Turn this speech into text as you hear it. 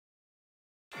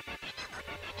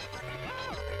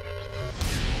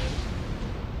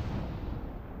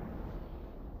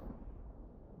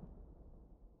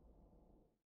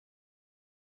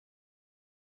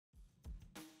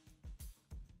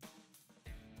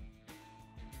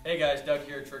Hey guys, Doug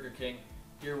here, Trigger King,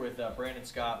 here with Brandon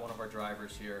Scott, one of our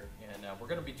drivers here, and we're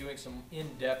going to be doing some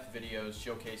in-depth videos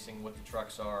showcasing what the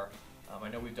trucks are. I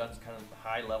know we've done kind of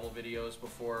high-level videos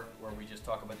before where we just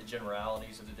talk about the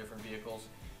generalities of the different vehicles,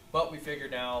 but we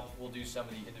figured now we'll do some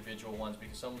of the individual ones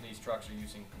because some of these trucks are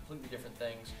using completely different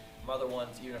things from other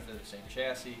ones, even if they're the same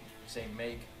chassis, same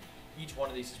make. Each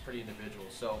one of these is pretty individual.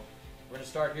 So we're going to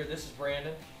start here. This is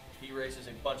Brandon. He races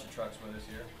a bunch of trucks with us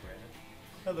here. Brandon.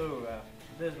 Hello,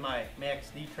 this is my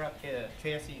Max D truck.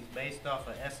 Chassis is based off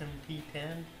of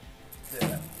SMT10.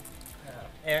 The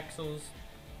axles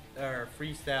are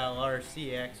Freestyle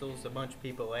RC axles. A bunch of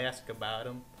people ask about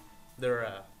them.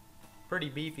 They're pretty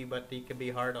beefy, but they can be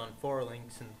hard on four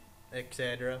links and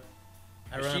etc.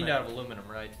 Machined out of aluminum,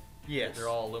 right? Yes. They're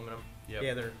all aluminum? Yep.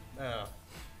 Yeah, they're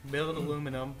built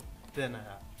aluminum. Then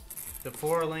the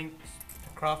four links,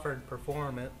 Crawford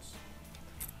Performance.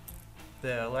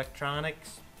 The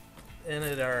electronics in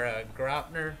it are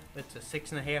Grapner. It's a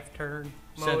 6.5 turn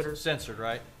motor. Censored,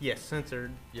 right? Yes,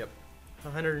 censored. Yep.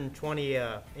 120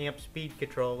 amp speed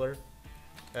controller.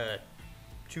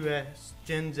 2S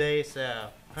Gen Ace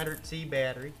 100C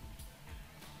battery.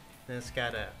 Then it's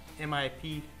got a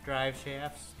MIP drive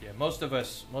shafts. Yeah, most of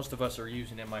us are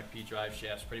using MIP drive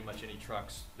shafts. Pretty much any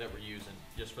trucks that we're using.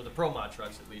 Just for the Pro Mod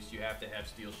trucks, at least, you have to have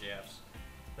steel shafts.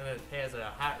 Then it has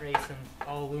a hot racing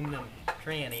all aluminum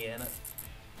tranny in it.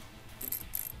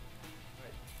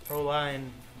 Proline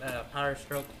Power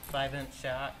Stroke 5-inch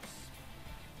shocks.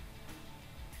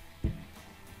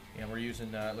 And we're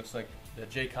using, it looks like the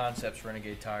J Concepts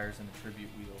Renegade tires and the Tribute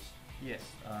wheels. Yes,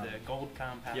 the gold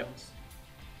compounds. Yep.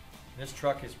 This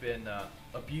truck has been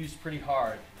abused pretty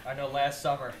hard. I know last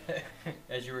summer,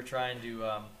 as you were trying to,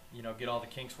 get all the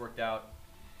kinks worked out,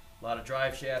 a lot of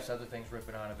drive shafts, other things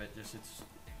ripping out of it.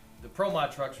 The Pro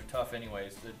Mod trucks are tough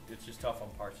anyways. It's just tough on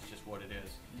parts. It's just what it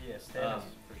is. Yes, that is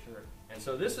for sure. And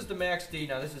so this is the Max D.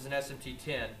 Now this is an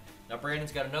SMT10. Now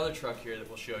Brandon's got another truck here that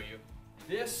we'll show you.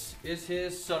 This is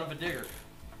his Son-uva Digger.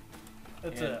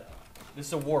 This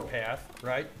is a Warpath,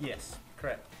 right? Yes,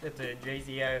 correct. It's a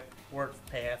JZI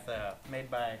Warpath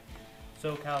made by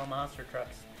SoCal Monster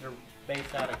Trucks. They're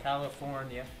based out of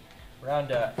California.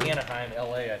 Around Anaheim,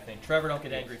 LA, I think. Trevor, don't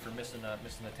get angry for missing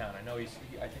the town. I know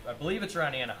I believe it's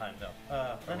around Anaheim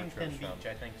though. Huntington Beach,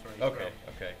 I think is where he's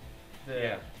from. Okay.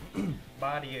 The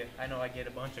body, I know I get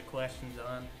a bunch of questions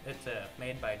on. It's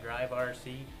made by Drive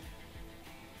RC.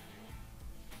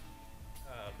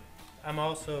 I'm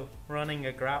also running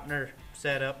a Grapner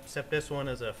setup, except this one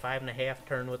is a 5.5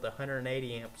 turn with a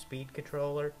 180 amp speed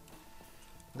controller.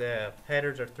 The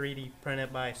headers are 3D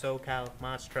printed by SoCal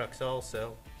Monster Trucks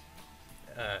also.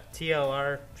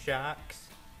 TLR shocks,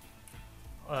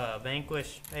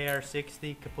 Vanquish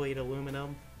AR60 complete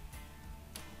aluminum.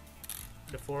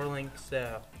 The four links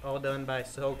all done by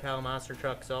SoCal Monster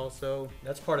Trucks also.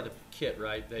 That's part of the kit,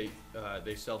 right?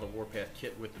 They sell the Warpath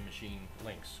kit with the machine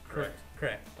links, correct?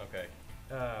 Correct. Okay.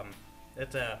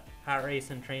 It's a hot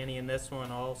racing tranny in this one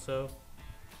also.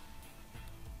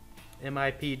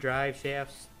 MIP drive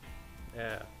shafts,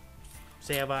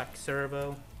 Savoc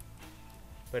servo.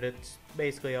 But it's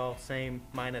basically all same,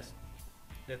 minus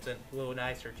it's a little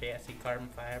nicer chassis, carbon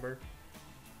fiber.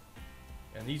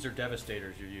 And these are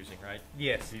Devastators you're using, right?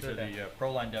 Yes. These are the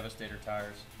Proline Devastator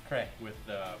tires. Correct. With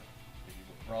the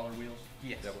roller wheels?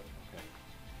 Yes. Okay.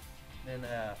 Then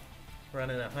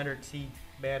running a 100C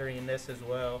battery in this as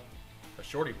well. A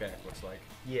shorty pack looks like.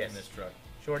 Yes. In this truck.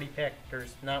 Shorty pack,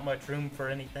 there's not much room for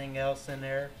anything else in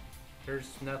there. There's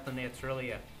nothing that's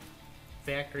really a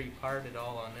factory part at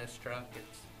all on this truck.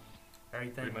 It's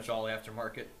everything. Pretty much all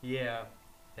aftermarket. Yeah,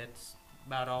 it's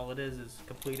about all it is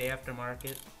complete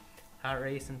aftermarket. Hot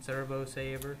racing servo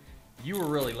saver. You were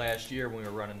really last year when we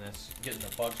were running this, getting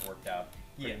the bugs worked out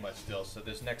pretty Yes. much still. So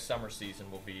this next summer season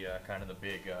will be kind of the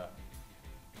big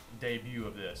debut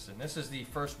of this. And this is the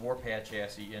first Warpath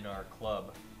chassis in our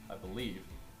club, I believe.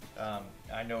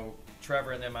 I know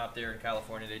Trevor and them out there in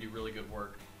California, they do really good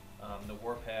work. The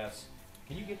Warpaths,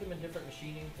 can you get them in different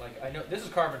machining? Like, I know this is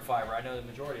carbon fiber. I know the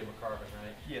majority of them are carbon,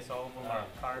 right? Yes, all of them are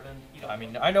carbon. I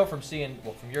mean, I know from seeing,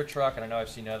 from your truck, and I know I've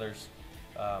seen others.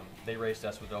 They raced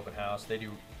us with Open House. They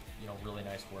do, really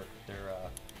nice work. They're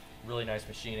really nice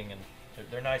machining, and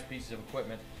they're nice pieces of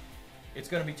equipment. It's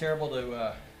going to be terrible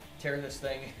to tear this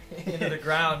thing into the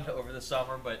ground over the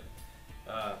summer, but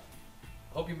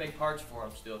hope you make parts for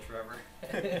them still, Trevor.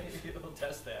 We'll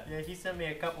test that. Yeah, he sent me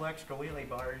a couple extra wheelie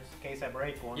bars in case I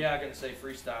break one. Yeah, I'm going to say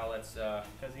Freestyle. That's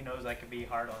because he knows I can be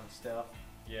hard on stuff.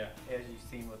 Yeah. As you've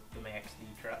seen with the Max D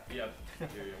truck. Yep.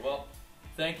 Well,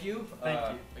 Thank you. Thank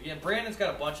you. Again, Brandon's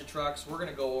got a bunch of trucks. We're going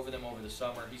to go over them over the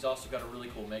summer. He's also got a really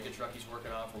cool mega truck he's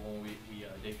working on for when we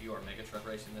debut our mega truck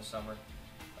racing this summer.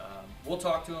 We'll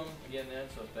talk to him again then,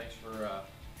 so thanks for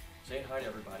saying hi to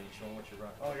everybody and showing what you're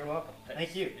running. Oh, you're welcome. Thanks.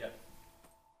 Thank you. Yep.